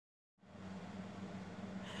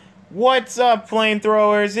What's up,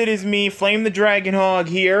 flamethrowers? It is me, Flame the Dragon Hog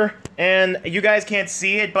here, and you guys can't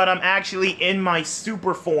see it, but I'm actually in my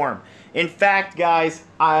super form. In fact, guys,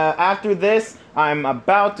 after this, I'm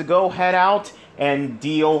about to go head out and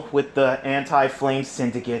deal with the Anti-Flame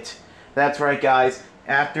Syndicate. That's right, guys.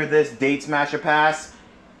 After this Date Smasher Pass,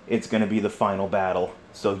 it's gonna be the final battle,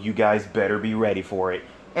 so you guys better be ready for it.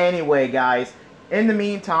 Anyway, guys, in the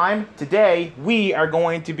meantime, today we are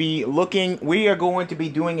going to be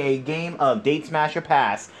doing a game of Date Smasher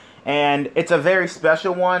Pass. And it's a very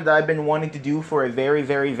special one that I've been wanting to do for a very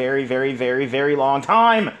long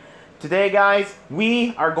time. Today, guys,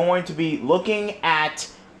 we are going to be looking at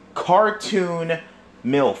cartoon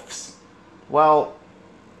MILFs. Well,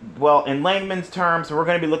 in layman's terms, we're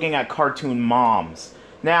going to be looking at cartoon moms.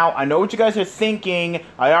 Now, I know what you guys are thinking.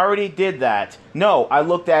 I already did that. No, I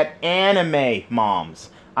looked at anime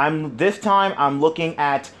moms. This time I'm looking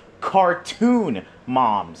at cartoon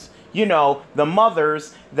moms. You know, the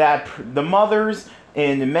mothers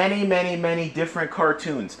in many different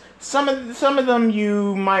cartoons. Some of them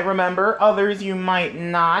you might remember, others you might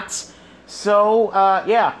not. So,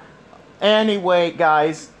 yeah. Anyway,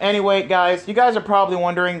 guys, you guys are probably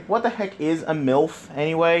wondering, what the heck is a MILF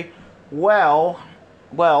anyway? Well,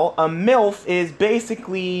 a MILF is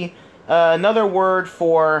basically another word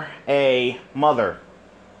for a mother.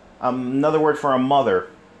 Another word for a mother.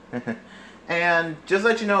 And just to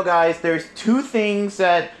let you know, guys, there's two things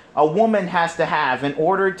that a woman has to have in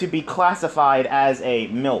order to be classified as a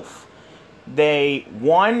MILF. They,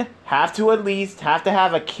 one, have to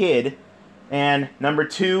have a kid, and number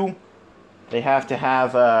two, they have to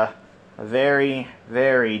have a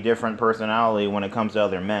very different personality when it comes to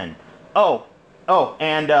other men. Oh,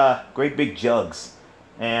 and great big jugs.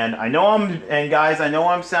 And guys, I know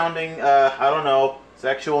I'm sounding, I don't know,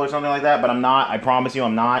 sexual or something like that, but I'm not. I promise you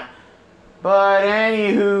I'm not. But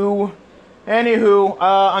anywho,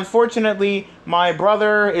 unfortunately, my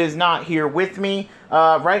brother is not here with me.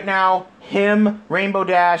 Right now, him, Rainbow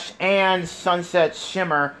Dash, and Sunset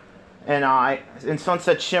Shimmer,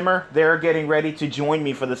 they're getting ready to join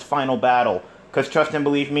me for this final battle. Because trust and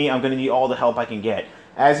believe me, I'm going to need all the help I can get.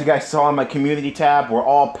 As you guys saw in my community tab, we're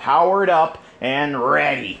all powered up and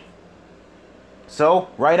ready. So,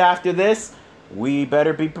 right after this, we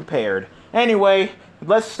better be prepared. Anyway,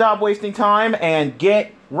 let's stop wasting time and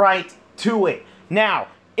get right to it. Now,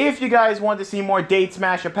 if you guys want to see more Date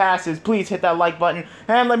Smasher Passes, please hit that like button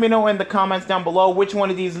and let me know in the comments down below which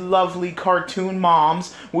one of these lovely cartoon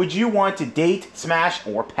moms would you want to date, smash,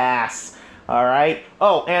 or pass. Alright?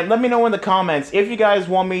 Oh, and let me know in the comments if you guys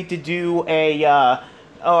want me to do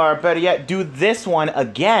or better yet, do this one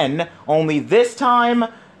again, only this time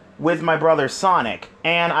with my brother Sonic.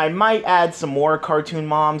 And I might add some more cartoon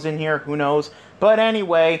moms in here, who knows. But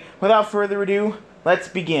anyway, without further ado, let's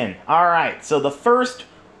begin. Alright, so the first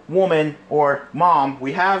woman, or mom,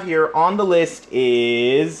 we have here on the list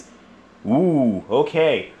is... Ooh,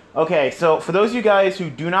 okay. Okay, so for those of you guys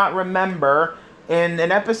who do not remember, in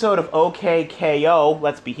an episode of OKKO,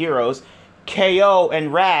 Let's Be Heroes, KO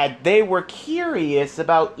and Rad, they were curious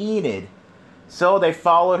about Enid. So they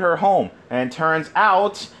followed her home. And turns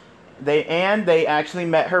out, they actually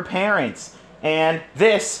met her parents. And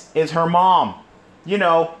this is her mom. You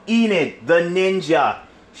know, Enid, the ninja.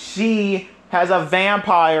 She has a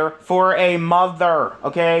vampire for a mother,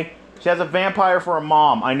 okay? She has a vampire for a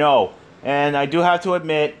mom, I know. And I do have to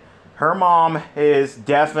admit, her mom is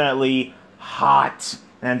definitely hot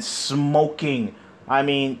and smoking. I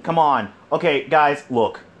mean, come on. Okay, guys,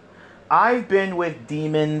 look. I've been with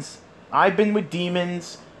demons. I've been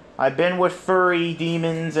with furry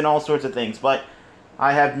demons and all sorts of things. But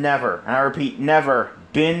I have never, and I repeat, never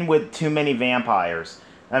been with too many vampires.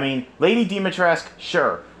 I mean, Lady Dimitrescu,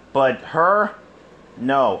 sure. But her,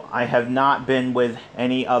 no. I have not been with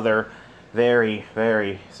any other very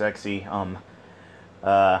sexy,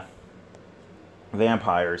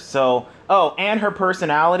 vampires. So, oh, and her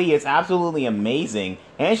personality is absolutely amazing,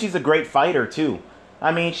 and she's a great fighter too.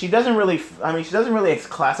 I mean, she doesn't really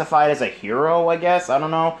classify as a hero, I guess. I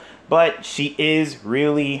don't know, but she is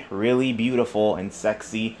really beautiful and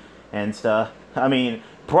sexy and stuff. I mean,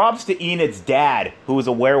 props to Enid's dad, who is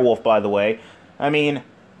a werewolf, by the way. I mean,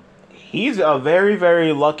 he's a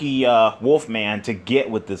very lucky wolf man to get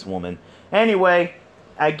with this woman. Anyway,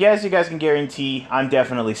 I guess you guys can guarantee I'm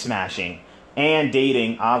definitely smashing. And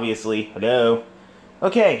dating, obviously. Hello.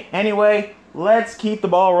 Okay, anyway, let's keep the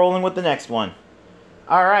ball rolling with the next one.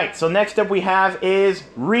 Alright, so next up we have is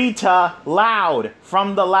Rita Loud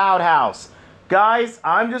from the Loud House. Guys,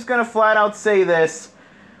 I'm just gonna flat out say this.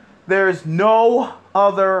 There's no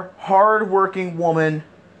other hard-working woman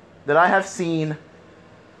that I have seen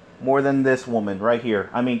more than this woman right here.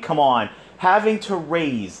 I mean, come on. Having to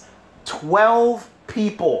raise 12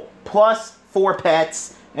 people plus 4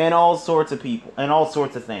 pets and all sorts of people and all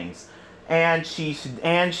sorts of things. And she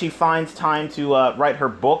finds time to write her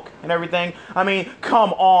book and everything. I mean,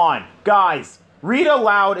 come on, guys. Rita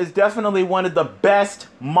Loud is definitely one of the best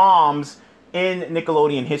moms in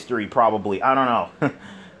Nickelodeon history, probably. I don't know.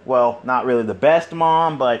 Well, not really the best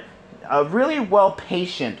mom, but a really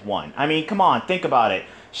well-patient one. I mean, come on, think about it.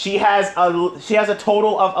 She has a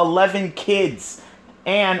total of 11 kids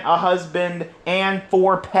and a husband and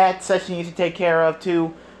 4 pets that she needs to take care of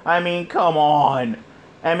too. I mean, come on.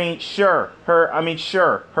 I mean, sure,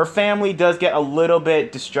 her family does get a little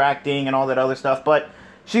bit distracting and all that other stuff, but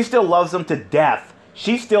she still loves them to death.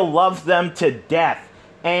 She still loves them to death.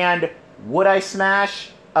 And would I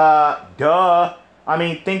smash? Duh. I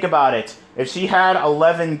mean, think about it. If she had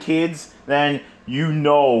 11 kids, then you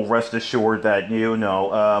know, rest assured that you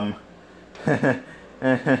know,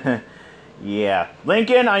 yeah.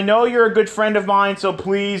 Lincoln, I know you're a good friend of mine, so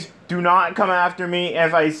please do not come after me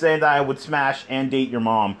if I say that I would smash and date your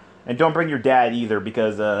mom. And don't bring your dad either,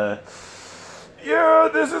 because, yeah,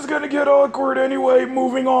 this is gonna get awkward anyway.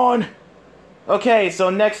 Moving on. Okay, so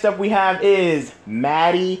next up we have is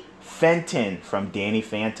Maddie Fenton from Danny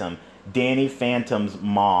Phantom. Danny Phantom's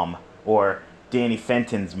mom, or Danny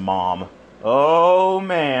Fenton's mom. Oh,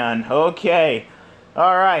 man. Okay.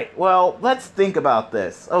 Alright, well, let's think about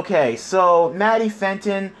this. Okay, so, Maddie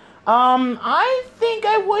Fenton, I think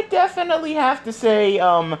I would definitely have to say,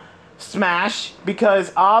 smash,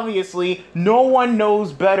 because obviously no one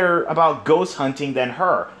knows better about ghost hunting than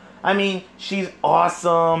her. I mean, she's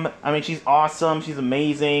awesome. She's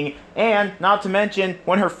amazing. And, not to mention,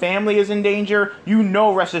 when her family is in danger, you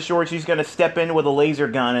know, rest assured, she's gonna step in with a laser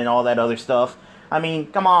gun and all that other stuff. I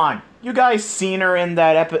mean, come on. You guys seen her in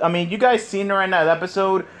that episode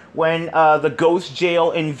when the ghost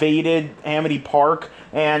jail invaded Amity Park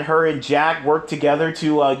and her and Jack worked together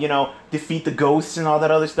to, you know, defeat the ghosts and all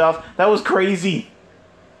that other stuff? That was crazy.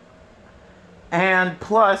 And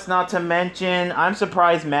plus, not to mention, I'm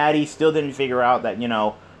surprised Maddie still didn't figure out that, you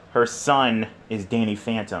know, her son is Danny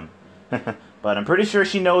Phantom. But I'm pretty sure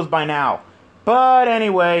she knows by now. But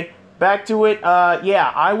anyway, back to it.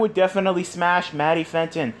 Yeah, I would definitely smash Maddie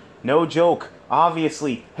Fenton. No joke.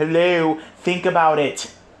 Obviously. Hello. Think about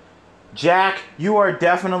it. Jack, you are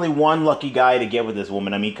definitely one lucky guy to get with this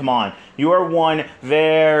woman. I mean, come on. You are one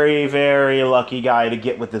very, very lucky guy to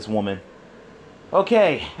get with this woman.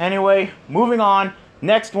 Okay, anyway, moving on.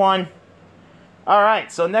 Next one.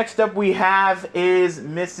 Alright, so next up we have is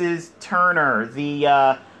Mrs. Turner,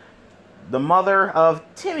 the mother of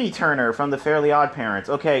Timmy Turner from the Fairly Odd Parents.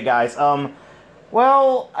 Okay, guys,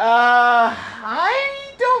 well, I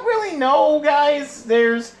don't really know, guys.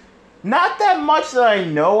 There's not that much that I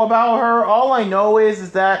know about her. All I know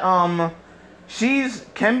is that,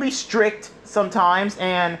 can be strict sometimes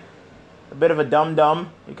and a bit of a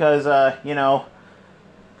dum-dum because, you know,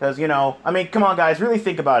 I mean, come on, guys, really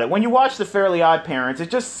think about it. When you watch The Fairly Odd Parents, it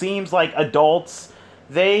just seems like adults,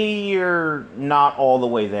 they're not all the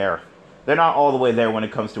way there. They're not all the way there when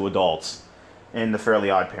it comes to adults in The Fairly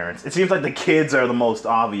Odd Parents. It seems like the kids are the most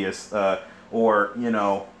obvious, or, you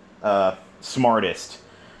know, smartest.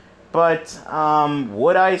 But,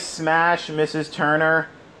 would I smash Mrs. Turner?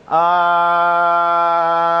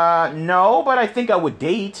 No, but I think I would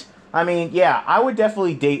date. I mean, yeah, I would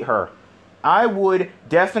definitely date her. I would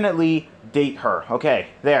definitely date her. Okay,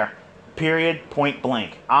 there. Period, point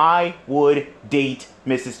blank. I would date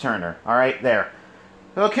Mrs. Turner. Alright, there.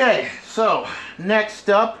 Okay, so, next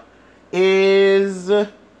up is...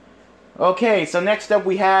 Okay, so next up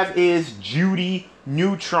we have is Judy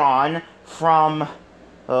Neutron from...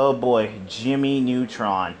 Oh boy, Jimmy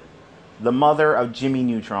Neutron. The mother of Jimmy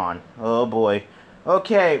Neutron. Oh boy.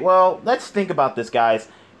 Okay, well, let's think about this, guys.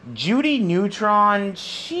 Judy Neutron,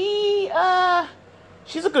 she's a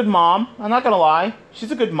good mom. I'm not gonna lie.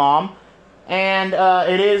 She's a good mom. And,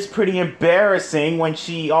 it is pretty embarrassing when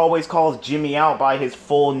she always calls Jimmy out by his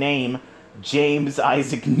full name, James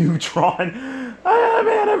Isaac Neutron. Man,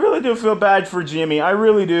 I really do feel bad for Jimmy. I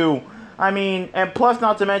really do. I mean, and plus,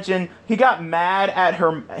 not to mention, he got mad at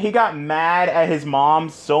his mom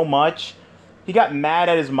so much. He got mad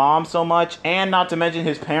at his mom so much, and not to mention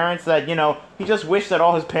his parents, that, you know, he just wished that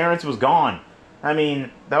all his parents was gone. I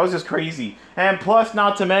mean, that was just crazy. And plus,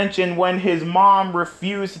 not to mention, when his mom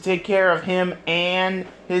refused to take care of him and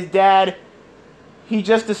his dad, he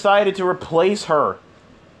just decided to replace her.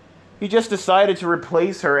 He just decided to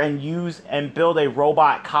replace her and use and build a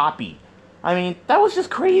robot copy. I mean, that was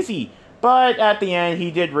just crazy. But at the end,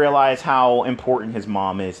 he did realize how important his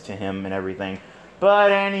mom is to him and everything.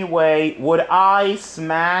 But anyway, would I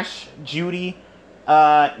smash Judy?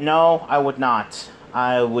 No, I would not.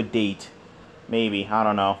 I would date. Maybe, I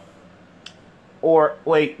don't know. Or,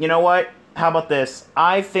 wait, you know what? How about this?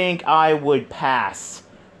 I think I would pass.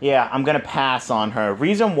 Yeah, I'm gonna pass on her.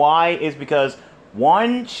 Reason why is because,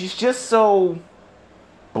 one, she's just so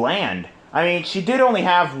bland. I mean, she did only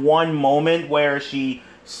have one moment where she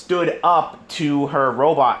stood up to her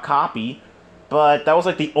robot copy, but that was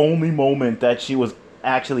like the only moment that she was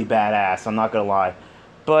actually badass, I'm not gonna lie.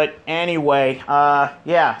 But anyway,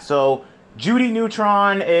 yeah, so Judy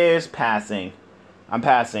Neutron is passing. I'm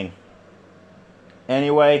passing.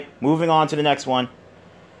 Anyway, moving on to the next one.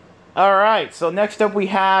 Alright, so next up we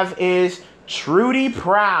have is Trudy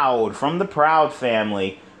Proud from the Proud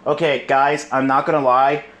family. Okay, guys, I'm not gonna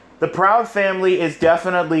lie. The Proud Family is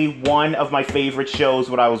definitely one of my favorite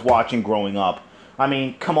shows when I was watching growing up. I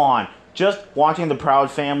mean, come on. Just watching The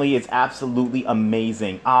Proud Family is absolutely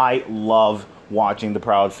amazing. I love watching The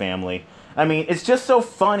Proud Family. I mean, it's just so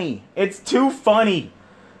funny. It's too funny.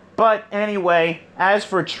 But anyway, as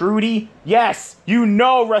for Trudy, yes, you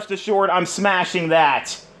know, rest assured, I'm smashing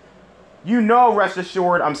that. You know, rest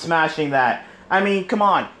assured, I'm smashing that. I mean, come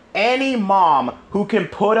on. Any mom who can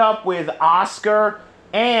put up with Oscar,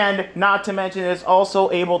 and not to mention is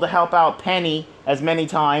also able to help out Penny as many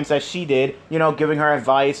times as she did, you know, giving her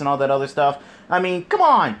advice and all that other stuff. I mean, come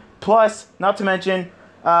on. Plus, not to mention,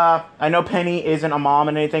 I know Penny isn't a mom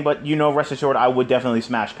and anything, but you know, rest assured, I would definitely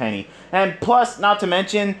smash Penny. And plus, not to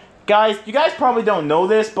mention, guys, you guys probably don't know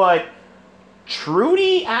this, but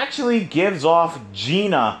Trudy actually gives off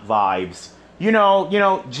Gina vibes. You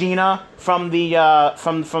know Gina from the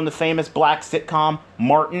from the famous black sitcom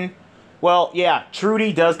Martin. Well, yeah,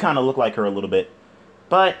 Trudy does kind of look like her a little bit.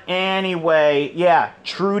 But anyway, yeah,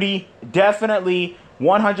 Trudy definitely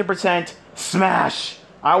 100% smash.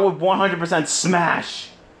 I would 100% smash.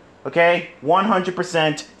 Okay?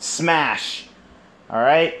 100% smash.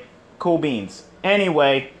 Alright? Cool beans.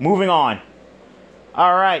 Anyway, moving on.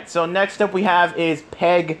 Alright, so next up we have is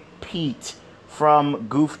Peg Pete from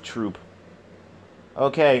Goof Troop.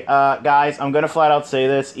 Okay, guys, I'm gonna flat out say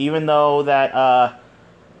this, even though that,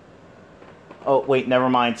 oh, wait, never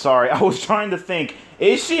mind. Sorry, I was trying to think.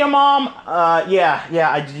 Is she a mom? Yeah,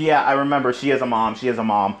 I remember. She is a mom. She is a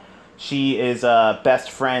mom. She is, best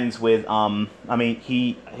friends with, I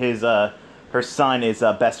mean, her son is,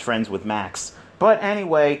 best friends with Max. But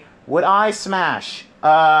anyway, would I smash?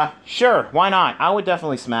 Sure, why not? I would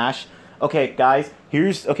definitely smash. Okay, guys,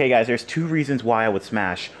 there's two reasons why I would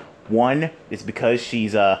smash. One is because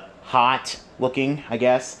she's, hot looking, I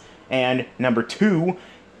guess. And number two,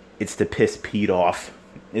 it's to piss Pete off.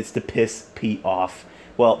 It's to piss Pete off.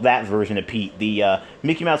 Well, that version of Pete. The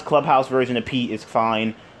Mickey Mouse Clubhouse version of Pete is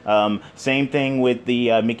fine. Same thing with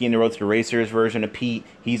the Mickey and the Roadster Racers version of Pete.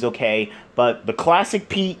 He's okay. But the classic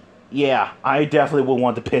Pete, yeah, I definitely would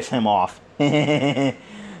want to piss him off.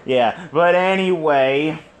 Yeah, but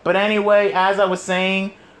anyway, as I was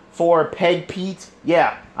saying, for Peg Pete,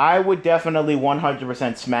 yeah, I would definitely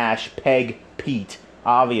 100% smash Peg Pete,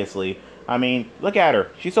 obviously. I mean, look at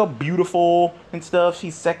her. She's so beautiful and stuff.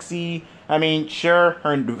 She's sexy. I mean, sure,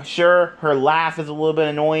 her laugh is a little bit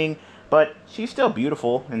annoying, but she's still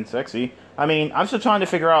beautiful and sexy. I mean, I'm still trying to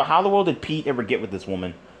figure out how the world did Pete ever get with this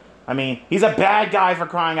woman? I mean, he's a bad guy for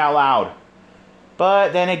crying out loud.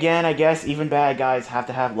 But then again, I guess even bad guys have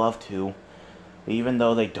to have love too, even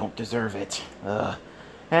though they don't deserve it.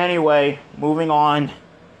 Anyway, moving on.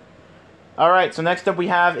 Alright, so next up we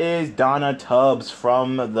have is Donna Tubbs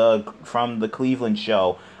from the Cleveland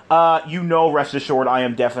show. You know, rest assured, I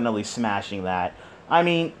am definitely smashing that. I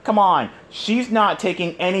mean, come on. She's not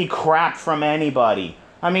taking any crap from anybody.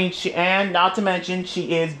 I mean, and not to mention,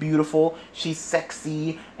 she is beautiful, she's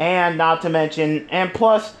sexy, and not to mention, and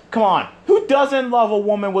plus, come on, who doesn't love a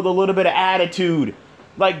woman with a little bit of attitude?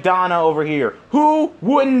 Like Donna over here. Who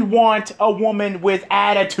wouldn't want a woman with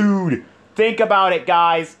attitude? Think about it,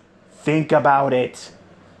 guys. Think about it.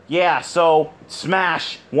 Yeah, so,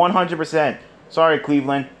 smash, 100%. Sorry,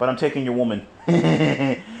 Cleveland, but I'm taking your woman.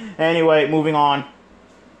 Anyway, moving on.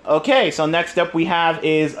 Okay, so next up we have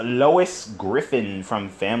is Lois Griffin from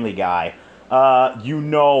Family Guy. You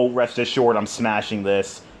know, rest assured, I'm smashing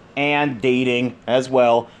this. And dating as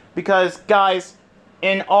well. Because, guys,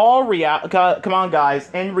 in all come on, guys.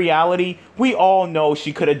 In reality, we all know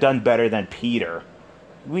she could have done better than Peter.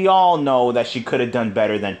 We all know that she could have done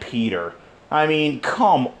better than Peter. I mean,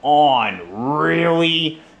 come on,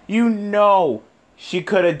 really? You know she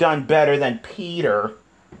could have done better than Peter.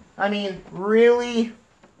 I mean, really?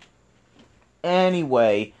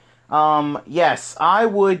 Anyway, yes, I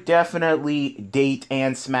would definitely date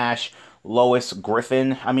and smash Lois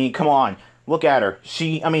Griffin. I mean, come on. Look at her.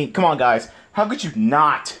 I mean, come on, guys. How could you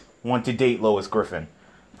not want to date Lois Griffin?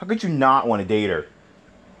 How could you not want to date her?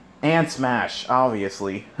 And smash,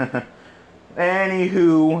 obviously.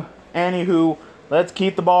 Anywho, let's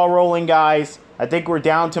keep the ball rolling, guys. I think we're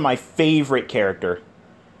down to my favorite character.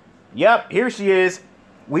 Yep, here she is.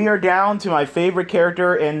 We are down to my favorite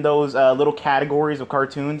character in those little categories of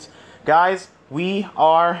cartoons. Guys, we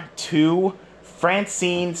are to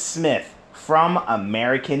Francine Smith from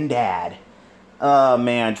American Dad. Oh,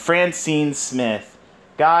 man, Francine Smith.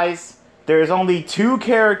 Guys, there's only 2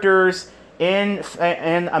 characters in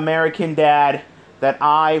American Dad that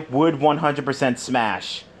I would 100%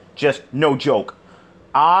 smash. Just no joke.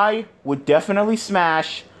 I would definitely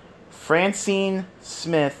smash Francine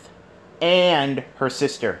Smith and her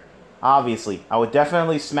sister. Obviously, I would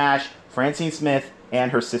definitely smash Francine Smith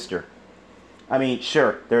and her sister. I mean,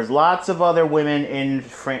 sure, there's lots of other women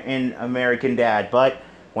in American Dad, but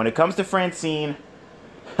when it comes to Francine,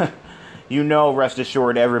 you know, rest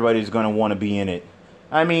assured, everybody's going to want to be in it.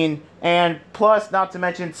 I mean, and plus, not to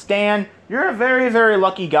mention, Stan, you're a very, very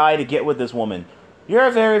lucky guy to get with this woman. You're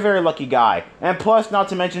a very, very lucky guy. And plus, not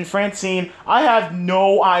to mention, Francine, I have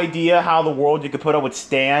no idea how the world you could put up with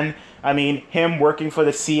Stan. I mean, him working for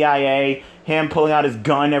the CIA, him pulling out his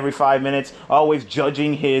gun every 5 minutes, always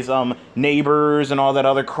judging his neighbors and all that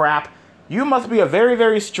other crap. You must be a very,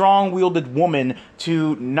 very strong-wielded woman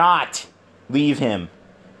to not leave him.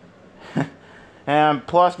 And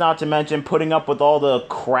plus, not to mention, putting up with all the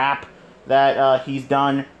crap that he's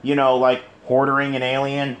done, you know, like hoarding an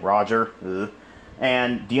alien, Roger,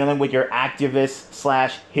 and dealing with your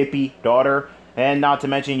activist/hippie daughter, and not to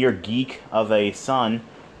mention your geek of a son,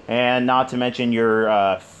 and not to mention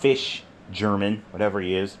your fish German, whatever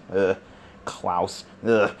he is, Klaus.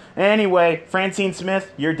 Anyway, Francine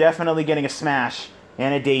Smith, you're definitely getting a smash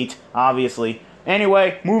and a date, obviously.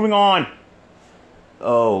 Anyway, moving on.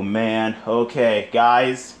 Oh, man. Okay,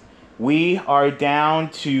 guys. We are down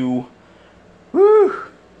to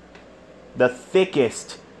the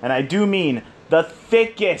thickest, and I do mean the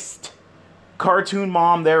thickest cartoon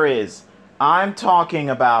mom there is. I'm talking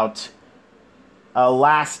about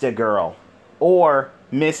Elastigirl, or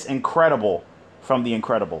Miss Incredible from The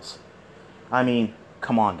Incredibles. I mean,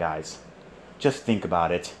 come on, guys. Just think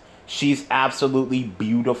about it. She's absolutely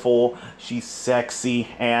beautiful. She's sexy.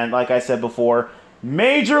 And like I said before,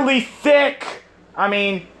 majorly thick. I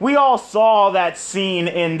mean, we all saw that scene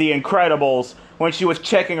in The Incredibles when she was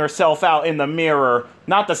checking herself out in the mirror.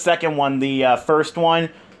 Not the second one, the first one.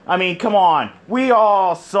 I mean, come on. We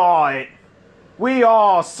all saw it. We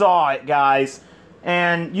all saw it, guys.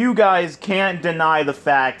 And you guys can't deny the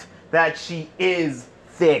fact that she is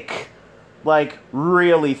thick. Like,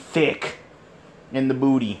 really thick in the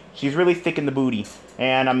booty. She's really thick in the booty.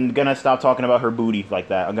 And I'm gonna stop talking about her booty like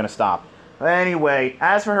that. I'm gonna stop. Anyway,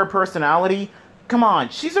 as for her personality, come on.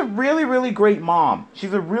 She's a really, really great mom.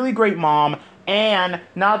 She's a really great mom. And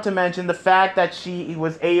not to mention the fact that she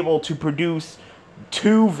was able to produce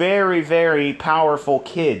 2 very, very powerful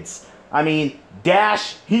kids. I mean,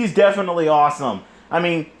 Dash, he's definitely awesome. I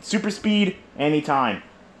mean, super speed, anytime.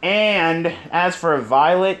 And as for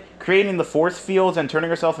Violet, creating the force fields and turning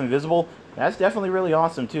herself invisible, that's definitely really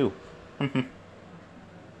awesome, too.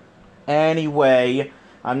 Anyway,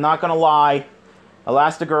 I'm not gonna lie,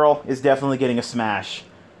 Elastigirl is definitely getting a smash.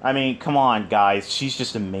 I mean, come on, guys. She's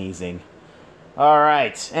just amazing.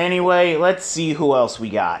 Alright, anyway, let's see who else we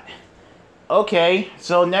got. Okay,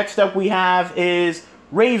 so next up we have is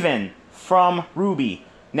Raven from Ruby.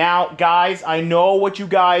 Now, guys, I know what you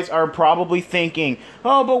guys are probably thinking.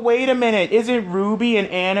 Oh, but wait a minute, isn't Ruby an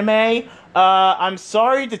anime? I'm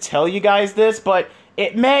sorry to tell you guys this, but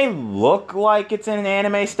it may look like it's in an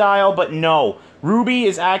anime style, but no. Ruby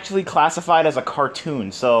is actually classified as a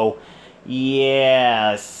cartoon, so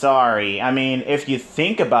yeah, sorry. I mean, if you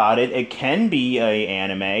think about it, it can be a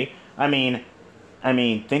anime. I mean,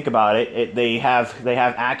 think about it. They have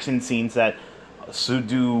action scenes that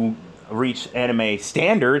do reach anime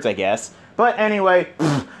standards, I guess. But anyway,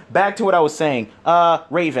 back to what I was saying.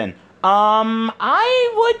 Raven.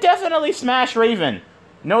 I would definitely smash Raven.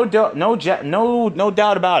 No doubt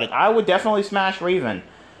about it. I would definitely smash Raven.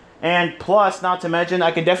 And plus, not to mention,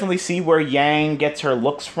 I can definitely see where Yang gets her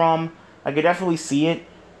looks from. I could definitely see it.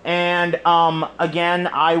 And, again,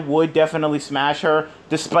 I would definitely smash her,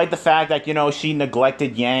 despite the fact that, you know, she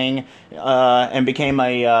neglected Yang, and became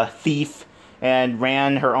a, thief, and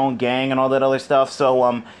ran her own gang and all that other stuff.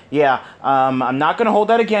 So, yeah, I'm not gonna hold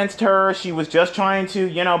that against her. She was just trying to,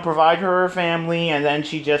 you know, provide for her family, and then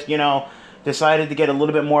she just, you know, decided to get a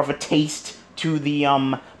little bit more of a taste to the,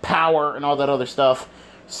 power and all that other stuff.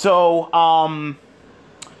 So,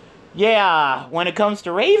 yeah, when it comes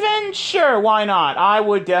to Raven, sure, why not? I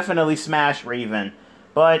would definitely smash Raven.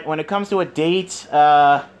 But when it comes to a date,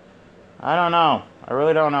 I don't know. I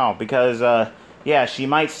really don't know. Because, yeah, she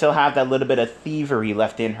might still have that little bit of thievery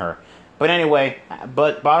left in her. But anyway,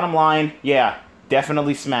 bottom line, yeah,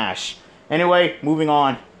 definitely smash. Anyway, moving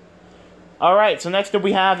on. Alright, so next up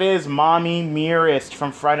we have is Mommy Mirist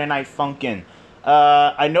from Friday Night Funkin'.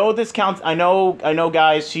 I know this counts, I know,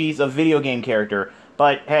 guys, she's a video game character.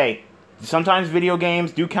 But, hey, sometimes video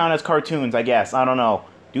games do count as cartoons, I guess. I don't know.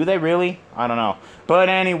 Do they really? I don't know. But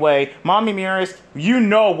anyway, Mommy Mirist, you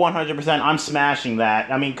know 100% I'm smashing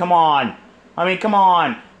that. I mean, come on. Come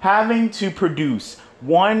on. Having to produce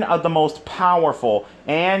one of the most powerful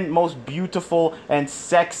and most beautiful and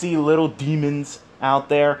sexy little demons out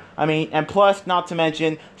there. I mean, and plus, not to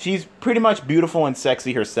mention, she's pretty much beautiful and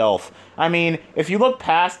sexy herself. I mean, if you look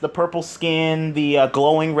past the purple skin, the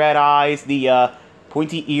glowing red eyes, the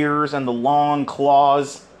pointy ears, and the long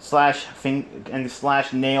claws slash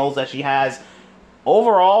nails that she has,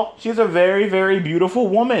 overall, she's a very, very beautiful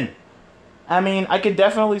woman. I mean, I could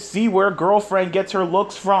definitely see where Girlfriend gets her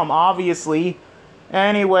looks from, obviously.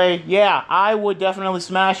 Anyway, yeah, I would definitely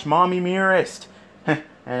smash Mommy Mirist. And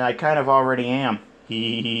I kind of already am.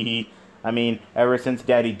 I mean, ever since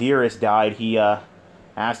Daddy Dearest died, he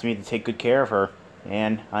asked me to take good care of her.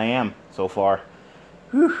 And I am, so far.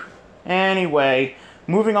 Whew. Anyway,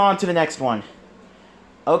 moving on to the next one.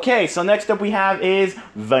 Okay, so next up we have is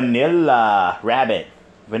Vanilla Rabbit.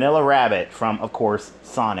 Vanilla Rabbit from, of course,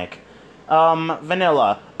 Sonic.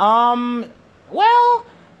 Vanilla. Well,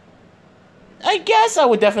 I guess I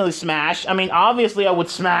would definitely smash. I mean, obviously I would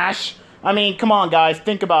smash. I mean, come on, guys,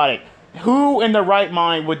 think about it. Who in their right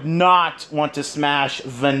mind would not want to smash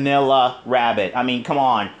Vanilla Rabbit? I mean, come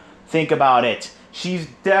on, think about it. She's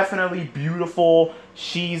definitely beautiful.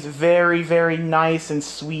 She's very, very nice and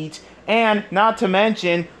sweet. And, not to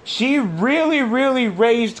mention, she really, really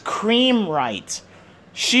raised Cream right.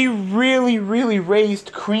 She really, really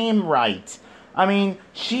raised Cream right. I mean,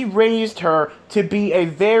 she raised her to be a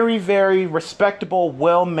very, very respectable,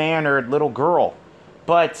 well-mannered little girl.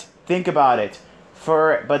 But think about it.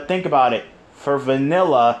 For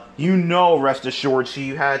Vanilla, you know, rest assured, she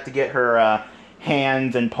had to get her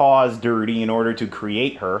hands and paws dirty in order to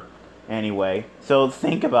create her. Anyway, so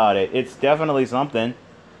think about it. It's definitely something.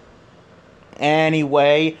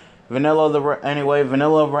 Anyway, Vanilla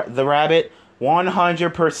the Rabbit,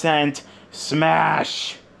 100%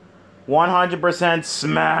 smash. 100%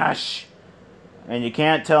 smash. And you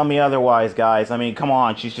can't tell me otherwise, guys. I mean, come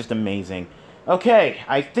on, she's just amazing. Okay,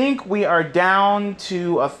 I think we are down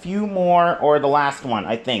to a few more, or the last one,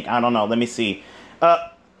 I think. I don't know, let me see.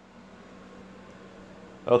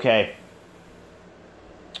 Okay.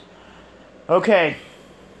 Okay.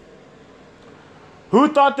 Who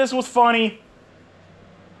thought this was funny?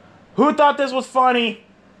 Who thought this was funny?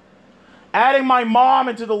 Adding my mom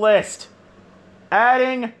into the list.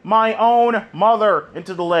 Adding my own mother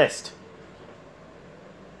into the list.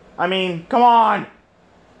 I mean, come on.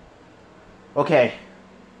 Okay.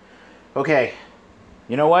 Okay.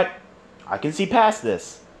 You know what? I can see past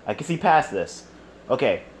this. I can see past this.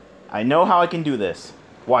 Okay. I know how I can do this.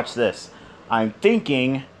 Watch this. I'm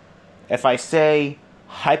thinking, if I say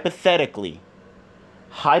hypothetically,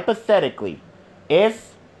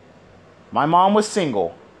 if my mom was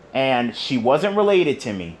single and she wasn't related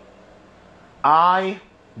to me, I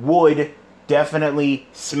would definitely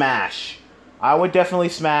smash. I would definitely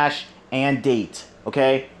smash and date.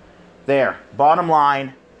 Okay? There. Bottom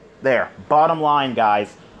line. There. Bottom line,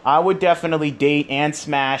 guys. I would definitely date and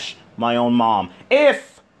smash my own mom.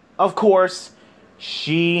 If, of course,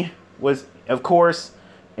 she was,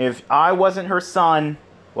 if I wasn't her son,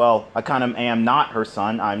 well, I kind of am not her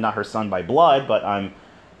son. I'm not her son by blood, but I'm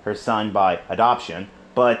her son by adoption.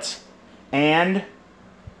 And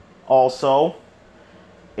also,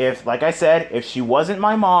 if, like I said, if she wasn't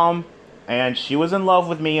my mom, and she was in love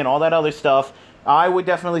with me and all that other stuff, I would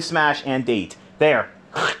definitely smash and date. There.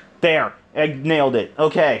 There. I nailed it.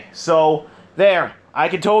 Okay, so, there. I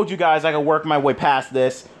told you guys I could work my way past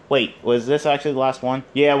this. Wait, was this actually the last one?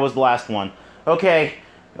 Yeah, it was the last one. Okay.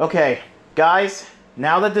 Okay. Guys,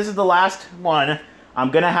 now that this is the last one,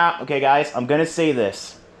 I'm gonna say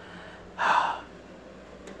this.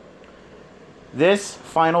 This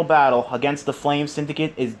final battle against the Flame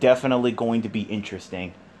Syndicate is definitely going to be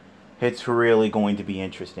interesting. It's really going to be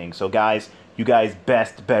interesting. So guys, you guys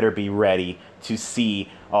better be ready to see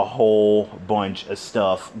a whole bunch of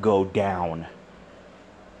stuff go down.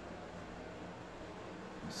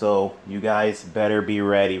 So you guys better be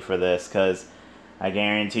ready for this, because I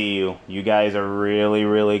guarantee you, you guys are really,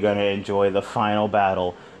 really going to enjoy the final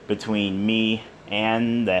battle between me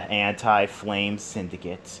and the Anti-Flame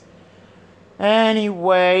Syndicate.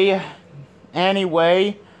 Anyway,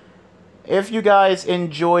 if you guys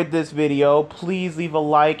enjoyed this video, please leave a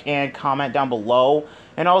like and comment down below.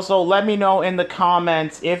 And also, let me know in the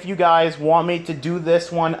comments if you guys want me to do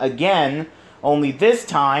this one again, only this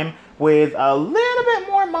time with a little bit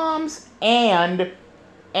more moms and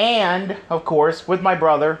of course, with my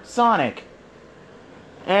brother, Sonic.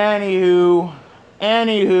 Anywho,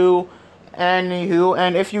 and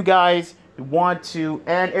if you guys want to,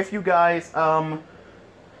 and if you guys,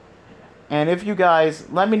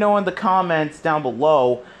 let me know in the comments down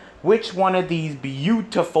below, which one of these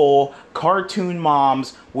beautiful cartoon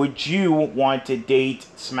moms would you want to date,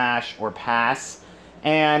 smash, or pass?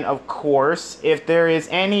 And, of course, if there is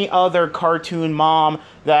any other cartoon mom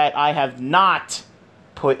that I have not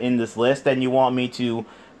put in this list and you want me to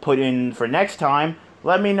put in for next time,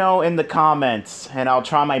 let me know in the comments, and I'll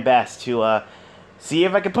try my best to see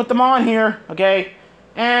if I can put them on here, okay?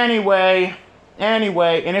 Anyway, and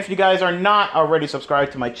if you guys are not already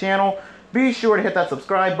subscribed to my channel, be sure to hit that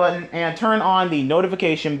subscribe button and turn on the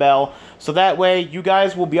notification bell so that way you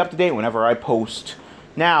guys will be up to date whenever I post.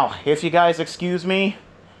 Now, if you guys excuse me,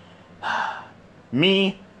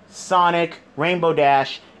 me, Sonic, Rainbow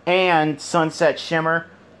Dash, and Sunset Shimmer,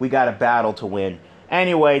 we got a battle to win.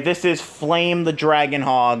 Anyway, this is Flame the Dragon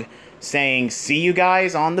Hog saying, see you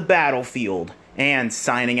guys on the battlefield, and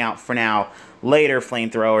signing out for now. Later,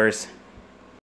 flamethrowers.